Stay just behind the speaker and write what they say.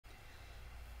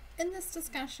In this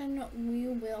discussion, we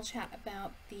will chat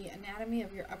about the anatomy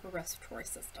of your upper respiratory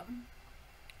system.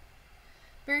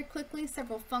 Very quickly,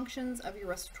 several functions of your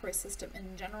respiratory system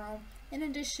in general. In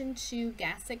addition to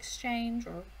gas exchange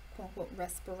or quote-unquote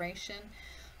respiration,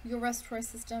 your respiratory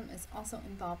system is also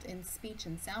involved in speech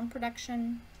and sound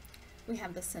production. We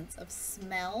have the sense of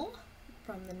smell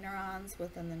from the neurons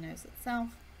within the nose itself.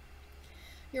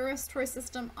 Your respiratory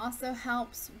system also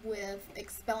helps with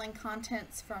expelling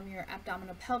contents from your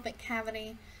abdominopelvic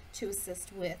cavity to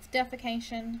assist with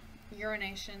defecation,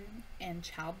 urination, and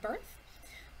childbirth.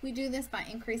 We do this by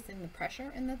increasing the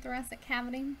pressure in the thoracic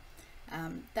cavity.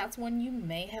 That's one you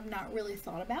may have not really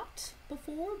thought about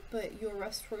before, but your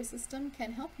respiratory system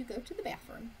can help you go to the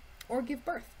bathroom or give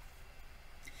birth.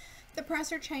 The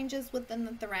pressure changes within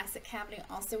the thoracic cavity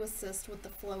also assist with the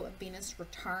flow of venous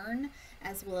return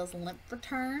as well as lymph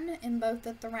return in both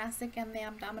the thoracic and the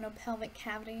abdominopelvic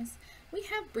cavities. We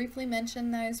have briefly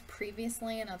mentioned those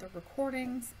previously in other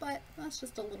recordings, but that's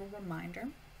just a little reminder.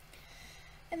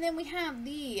 And then we have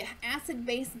the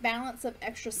acid-base balance of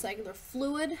extracellular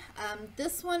fluid.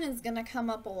 This one is going to come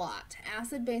up a lot.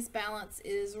 Acid-base balance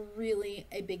is really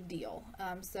a big deal.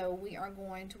 So we are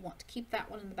going to want to keep that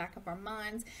one in the back of our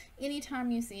minds. Anytime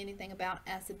you see anything about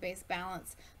acid-base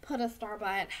balance, put a star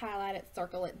by it, highlight it,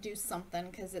 circle it, do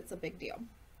something because it's a big deal.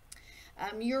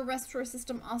 Your respiratory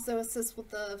system also assists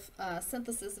with the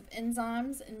synthesis of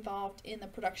enzymes involved in the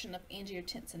production of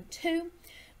angiotensin II.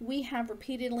 We have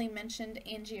repeatedly mentioned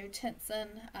angiotensin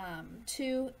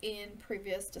II in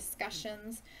previous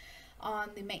discussions on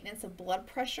the maintenance of blood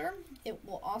pressure. It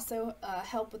will also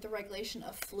help with the regulation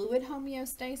of fluid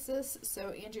homeostasis,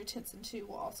 so angiotensin II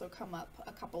will also come up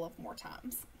a couple of more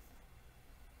times.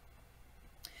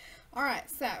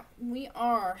 Alright, so we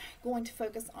are going to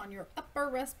focus on your upper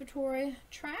respiratory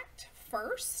tract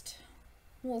first.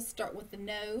 We'll start with the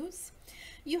nose.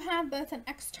 You have both an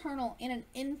external and an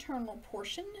internal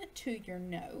portion to your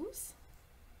nose.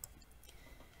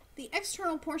 The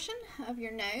external portion of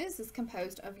your nose is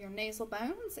composed of your nasal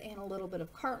bones and a little bit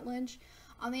of cartilage.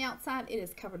 On the outside, it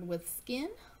is covered with skin.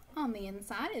 On the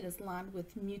inside, it is lined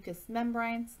with mucous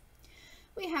membranes.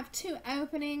 We have two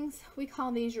openings. We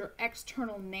call these your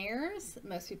external nares.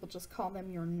 Most people just call them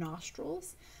your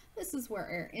nostrils. This is where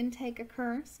air intake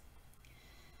occurs.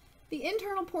 The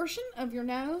internal portion of your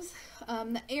nose,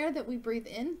 the air that we breathe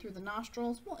in through the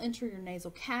nostrils will enter your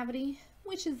nasal cavity,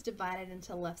 which is divided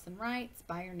into lefts and rights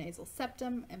by your nasal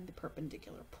septum and the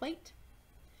perpendicular plate.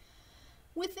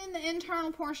 Within the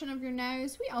internal portion of your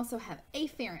nose, we also have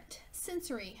afferent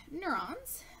sensory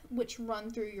neurons, which run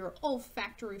through your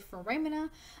olfactory foramina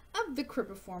of the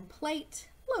cribriform plate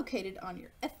located on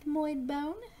your ethmoid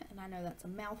bone, and I know that's a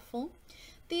mouthful.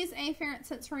 These afferent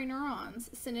sensory neurons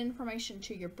send information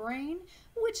to your brain,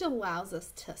 which allows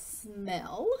us to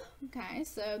smell. Okay,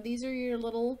 so these are your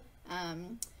little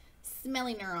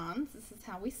smelly neurons. This is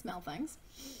how we smell things.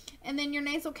 And then your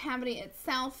nasal cavity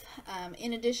itself,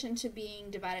 in addition to being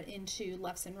divided into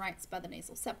lefts and rights by the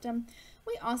nasal septum,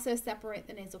 we also separate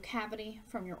the nasal cavity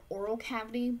from your oral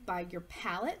cavity by your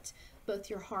palate, both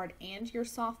your hard and your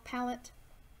soft palate.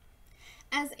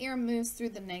 As air moves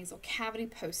through the nasal cavity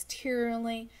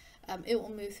posteriorly, it will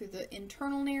move through the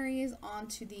internal nares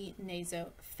onto the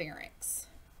nasopharynx.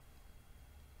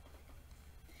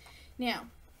 Now,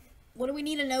 what do we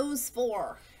need a nose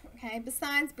for? Okay,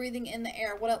 besides breathing in the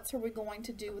air, what else are we going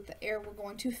to do with the air? We're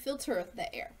going to filter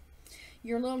the air.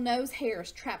 Your little nose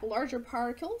hairs trap larger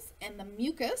particles, and the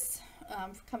mucus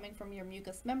coming from your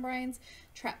mucous membranes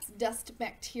traps dust,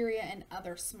 bacteria, and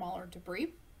other smaller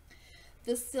debris.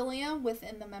 The cilia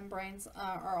within the membranes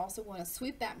are also going to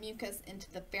sweep that mucus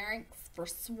into the pharynx for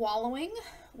swallowing,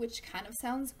 which kind of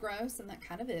sounds gross, and that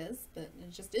kind of is, but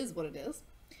it just is what it is.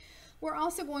 We're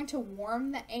also going to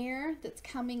warm the air that's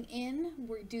coming in.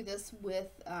 We do this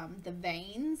with the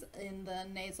veins in the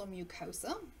nasal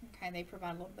mucosa. Okay, they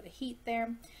provide a little bit of heat there.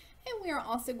 And we are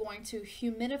also going to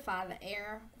humidify the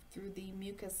air through the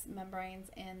mucous membranes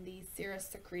and the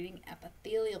serous-secreting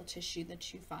epithelial tissue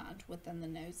that you find within the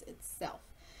nose itself.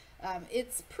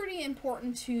 It's pretty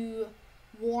important to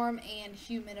warm and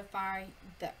humidify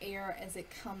the air as it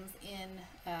comes in.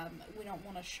 We don't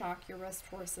want to shock your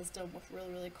respiratory system with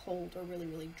really, really cold or really,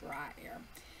 really dry air.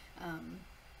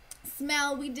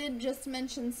 Smell, we did just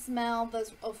mention smell.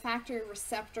 Those olfactory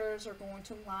receptors are going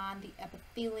to line the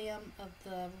epithelium of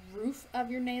the roof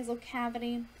of your nasal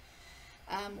cavity.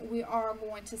 We are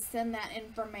going to send that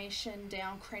information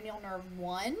down cranial nerve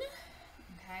 1.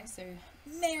 Okay, so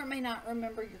you may or may not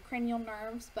remember your cranial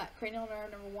nerves, but cranial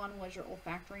nerve number 1 was your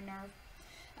olfactory nerve.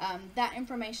 That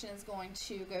information is going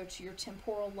to go to your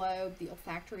temporal lobe, the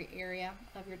olfactory area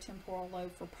of your temporal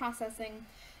lobe, for processing,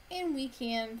 and we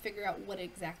can figure out what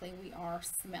exactly we are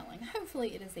smelling.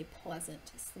 Hopefully it is a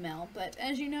pleasant smell, but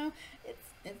as you know,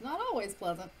 it's not always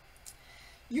pleasant.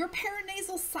 Your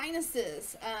paranasal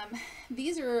sinuses,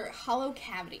 these are hollow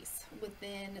cavities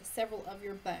within several of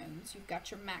your bones. You've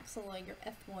got your maxilla, your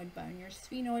ethmoid bone, your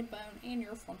sphenoid bone, and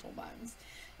your frontal bones.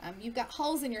 You've got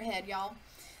holes in your head, y'all.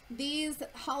 These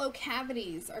hollow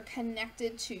cavities are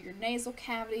connected to your nasal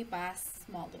cavity by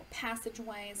small little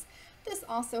passageways. This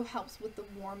also helps with the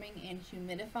warming and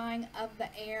humidifying of the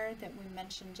air that we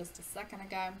mentioned just a second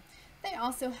ago. They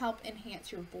also help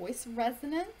enhance your voice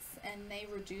resonance, and they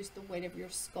reduce the weight of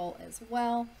your skull as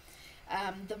well.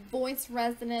 The voice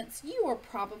resonance, you are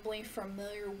probably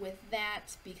familiar with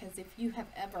that, because if you have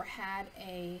ever had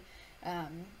a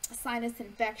sinus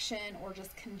infection or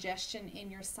just congestion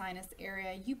in your sinus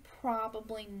area, you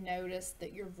probably noticed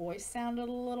that your voice sounded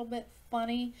a little bit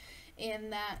funny,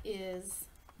 and that is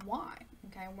why.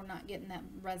 Okay, we're not getting that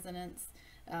resonance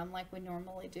like we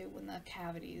normally do when the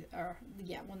cavities are,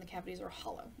 when the cavities are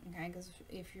hollow. Okay, because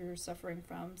if you're suffering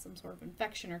from some sort of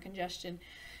infection or congestion,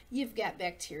 you've got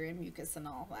bacteria and mucus and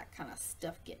all that kind of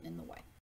stuff getting in the way.